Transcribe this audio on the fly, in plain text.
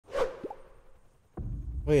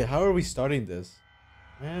Wait, how are we starting this?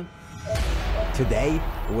 Man. Today,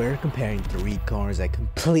 we're comparing three cars at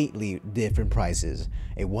completely different prices.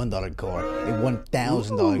 A $1 car, a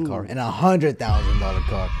 $1,000 car, and a $100,000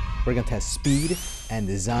 car. We're gonna test speed and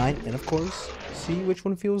design, and of course, see which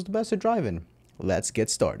one feels the best at driving. Let's get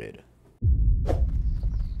started.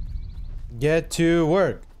 Get to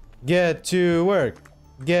work. Get to work.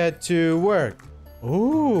 Get to work.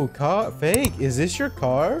 Ooh, car fake. Is this your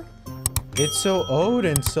car? It's so old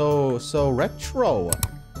and so retro.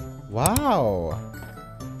 Wow.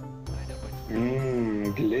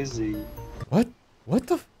 Glizzy. What? What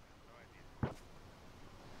the?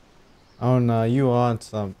 Oh no, you want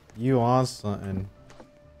some? You want something?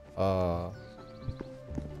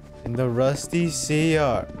 In the rusty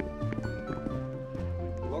CR.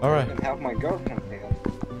 Look, All I right. can have my girlfriend here.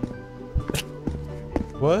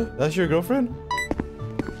 What? That's your girlfriend?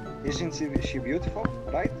 Isn't she beautiful,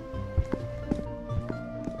 right?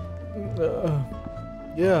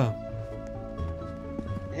 Yeah.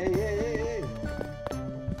 Hey.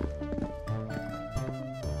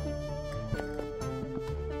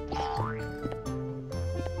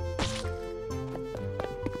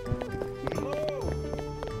 No!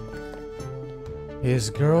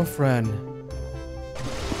 His girlfriend.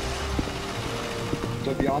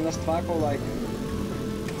 To be honest, Paco, like,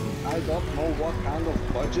 I don't know what kind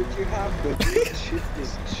of budget you have, but this shit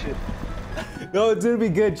is shit. No, it's gonna be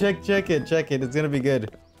good. Check it. It's gonna be good.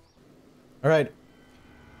 All right,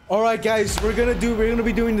 guys. We're gonna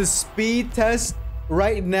be doing the speed test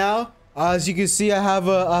right now. As you can see, I have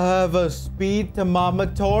a speed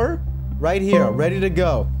thermometer right here, ready to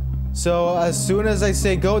go. So as soon as I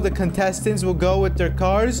say go, the contestants will go with their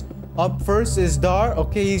cars. Up first is Dar.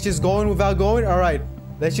 Okay, he's just going without going. All right,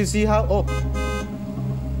 let's just see how.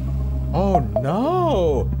 Oh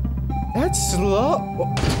no, that's slow.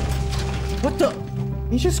 What the?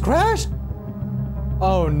 He just crashed?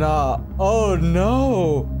 Oh no. Oh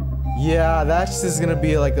no. Yeah, that's just gonna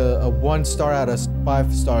be like a 1 star out of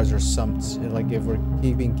 5 stars or something. Like if we're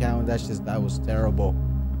keeping count, that was terrible.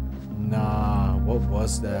 Nah, what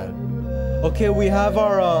was that? Okay, we have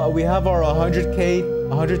our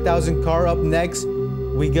 100,000 car up next.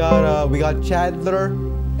 We got Chandler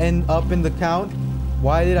and up in the count.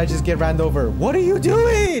 Why did I just get ran over? What are you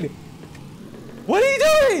doing? What are you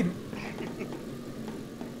doing?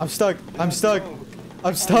 I'm stuck. I'm stuck.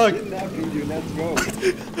 I'm kidnapping you, let's go.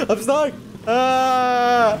 I'm stuck.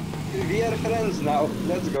 Ah! We are friends now,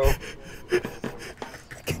 let's go.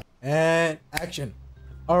 And action.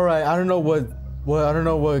 All right. I don't know what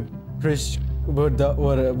Chris. What the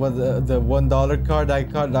 $1 car? That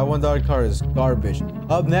 $1 car is garbage.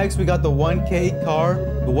 Up next, we got the 1K car,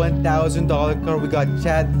 the $1,000 car. We got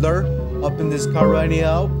Chandler up in this car right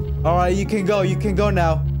now. All right, you can go. You can go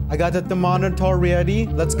now. I got the thermometer ready.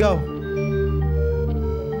 Let's go.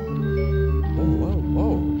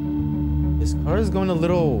 Whoa. This car is going a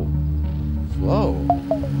little slow.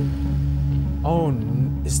 Oh,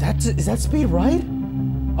 is that speed right?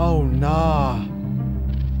 Oh, nah.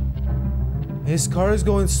 His car is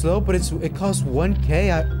going slow, but it costs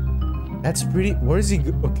 1K. That's pretty. Where is he?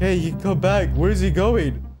 Okay, he come back. Where is he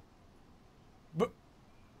going?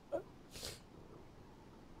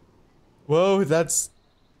 Whoa,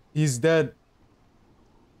 he's dead.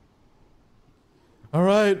 All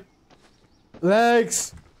right,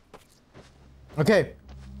 legs. Okay.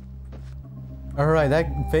 All right, that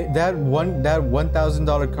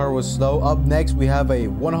 $1,000 car was slow. Up next, we have a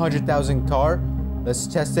 100,000 car. Let's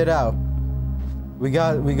test it out. We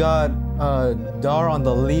got Dar on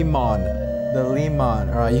the Lemon. All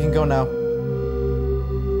right, you can go now.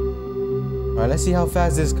 All right, let's see how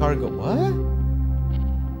fast this car goes.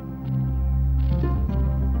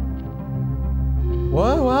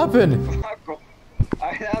 What? What happened? Paco,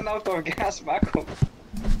 I ran out of gas, Paco.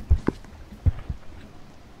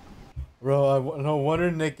 Bro, no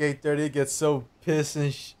wonder Nick 830 gets so pissed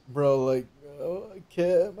and bro, like, oh, I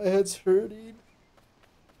can't. My head's hurting.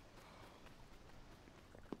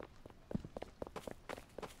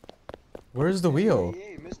 Where's the wheel?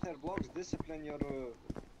 Hey, Mr. Blox, discipline your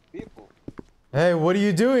people. Hey, what are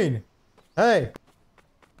you doing? Hey!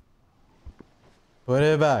 Put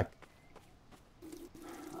it back.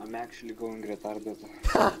 I'm actually going retarded.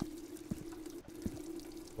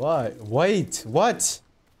 What? Wait, what?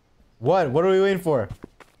 What are we waiting for?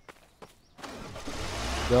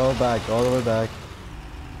 Go back, all the way back.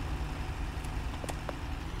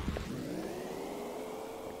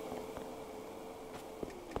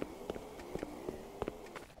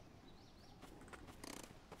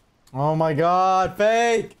 Oh my god,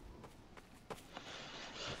 fake!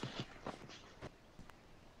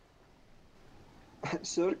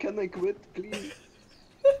 Sir, can I quit, please?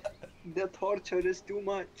 The torture is too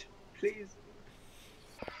much. Please.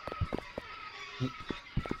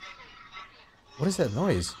 What is that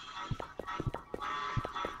noise?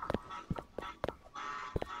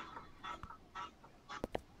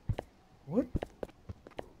 What?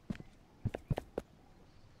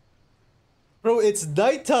 Bro, it's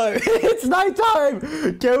nighttime. It's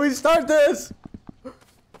nighttime. Can we start this?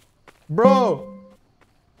 Bro.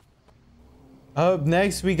 Up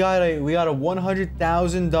next, we got a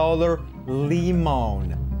 $100,000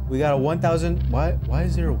 lemon. We got a 1,000. Why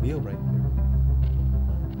is there a wheel right there?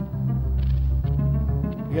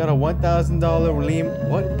 We got a $1,000 lemon.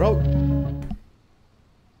 What, bro?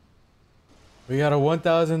 We got a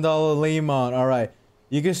 $1,000 lemon. All right,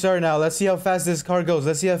 you can start now. Let's see how fast this car goes.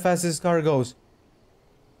 Let's see how fast this car goes.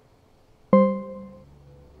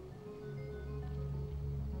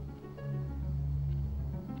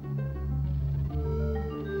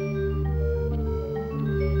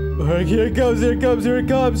 Alright, here it comes, here it comes, here it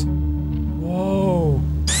comes. Whoa.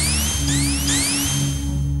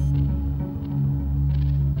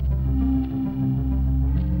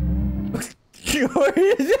 Where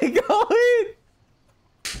is it going?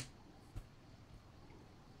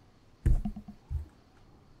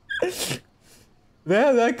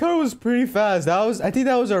 Man, that car was pretty fast. I think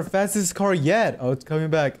that was our fastest car yet. Oh, it's coming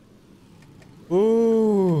back.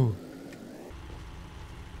 Ooh.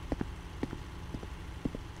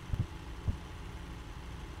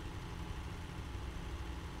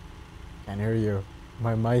 Can't hear you.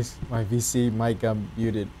 My VC mic got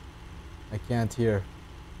muted. I can't hear.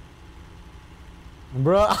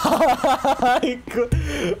 Bro,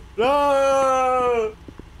 no!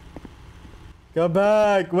 Come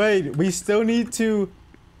back. Wait, we still need to.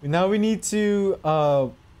 Now we need to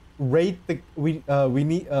rate the. We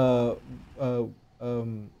need I'm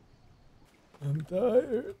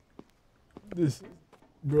tired.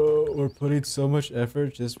 Bro, we're putting so much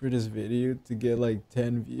effort just for this video to get like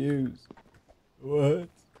 10 views. What?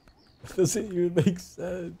 That doesn't even make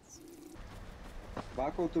sense.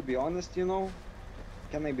 Baco, to be honest, you know,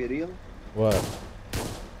 can I be real? What?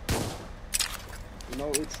 You know,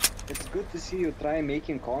 it's good to see you try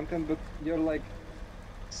making content, but you're like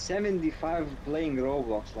 75 playing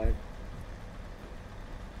Roblox, like.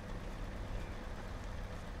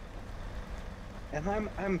 And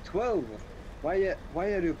I'm 12. Why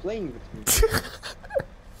are you playing with me?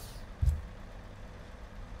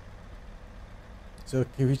 So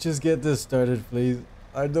can we just get this started, please?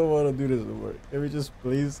 I don't want to do this anymore. Can we just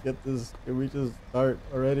please get this? Can we just start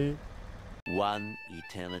already? One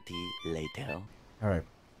eternity later. All right,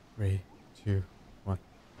 3, 2, 1.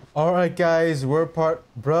 All right, guys, we're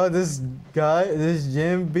bro. This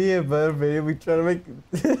Jim be a better video. We try to make.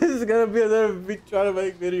 This is gonna be another big try to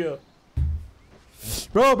make video.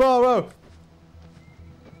 Bro.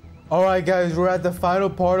 All right, guys, we're at the final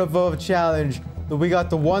part of the challenge. So we got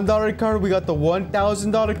the $1 card, we got the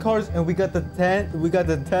 $1,000 cards, and we got the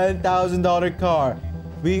 $10,000 car.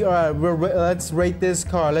 All right, let's rate this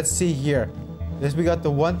car. Let's see here. We got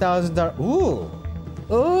the $1,000. Ooh.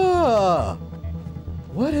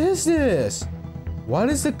 What is this? Why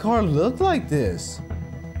does the car look like this?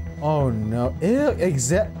 Oh no. Ew,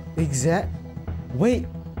 wait,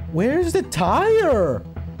 where's the tire?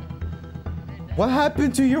 What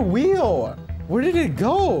happened to your wheel? Where did it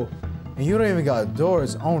go? And you don't even got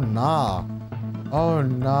doors. Oh nah. Oh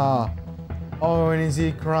nah. Oh, and is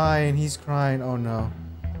he crying? He's crying. Oh no.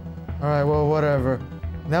 Alright, well, whatever.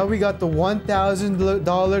 Now we got the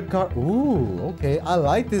 $1,000 car. Ooh, okay. I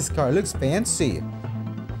like this car. It looks fancy.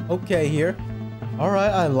 Okay, here.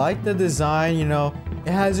 Alright, I like the design, you know.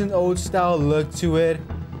 It has an old style look to it.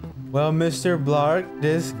 Well, Mr. Blox,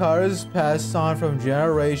 this car is passed on from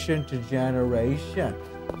generation to generation.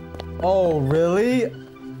 Oh, really?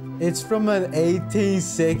 It's from an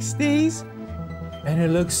 1860s? And it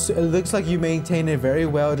looks like you maintain it very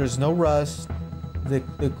well. There's no rust. The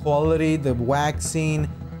quality, the waxing,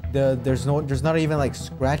 there's not even like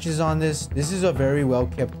scratches on this. This is a very well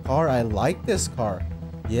kept car. I like this car.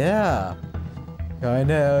 Yeah.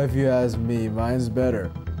 Kinda, if you ask me. Mine's better.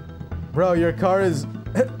 Bro, your car is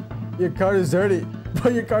your car is dirty.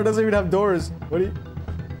 But your car doesn't even have doors. What do you?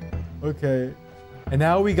 Okay. And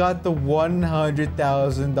now we got the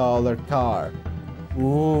 $100,000 car.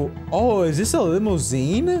 Ooh. Oh, is this a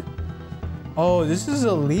limousine? Oh, this is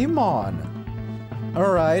a lemon.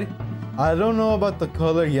 Alright. I don't know about the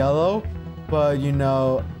color yellow, but you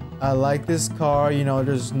know, I like this car. You know,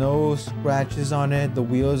 there's no scratches on it. The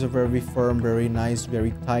wheels are very firm, very nice,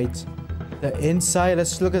 very tight. The inside,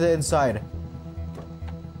 let's look at the inside.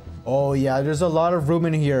 Oh yeah, there's a lot of room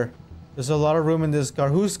in here. There's a lot of room in this car.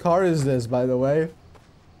 Whose car is this, by the way?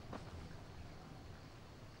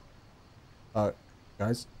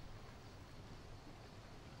 Guys.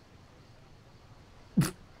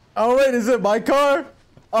 Oh wait, is it my car?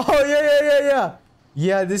 Oh yeah.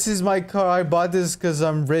 Yeah, this is my car. I bought this because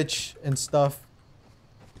I'm rich and stuff.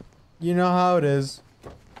 You know how it is.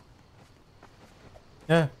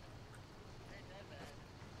 Yeah.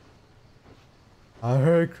 I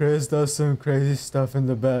heard Chris does some crazy stuff in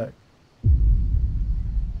the back.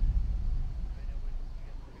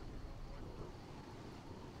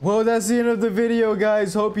 Well, that's the end of the video,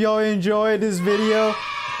 guys. Hope y'all enjoyed this video.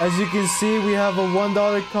 As you can see, we have a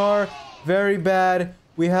 $1 car. Very bad.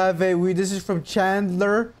 We have this is from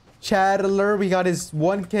Chandler. We got his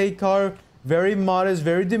 1K car. Very modest,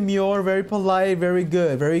 very demure, very polite, very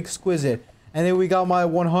good, very exquisite. And then we got my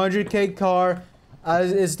 100K car.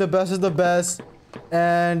 It's the best of the best.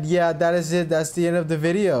 And yeah, that is it. That's the end of the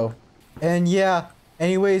video. And yeah,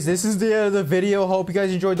 anyways, this is the end of the video. Hope you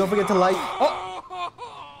guys enjoyed. Don't forget to like. Oh!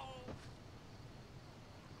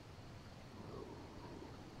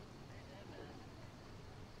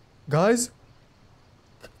 Guys?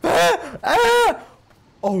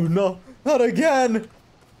 Oh no, not again!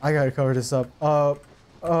 I gotta cover this up.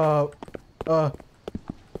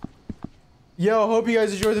 Yo, hope you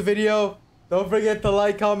guys enjoyed the video. Don't forget to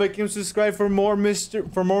like, comment, and subscribe for more Mr.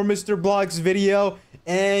 Blox video.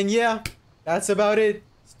 And yeah, that's about it.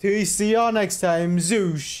 See y'all next time.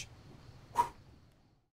 Zoosh.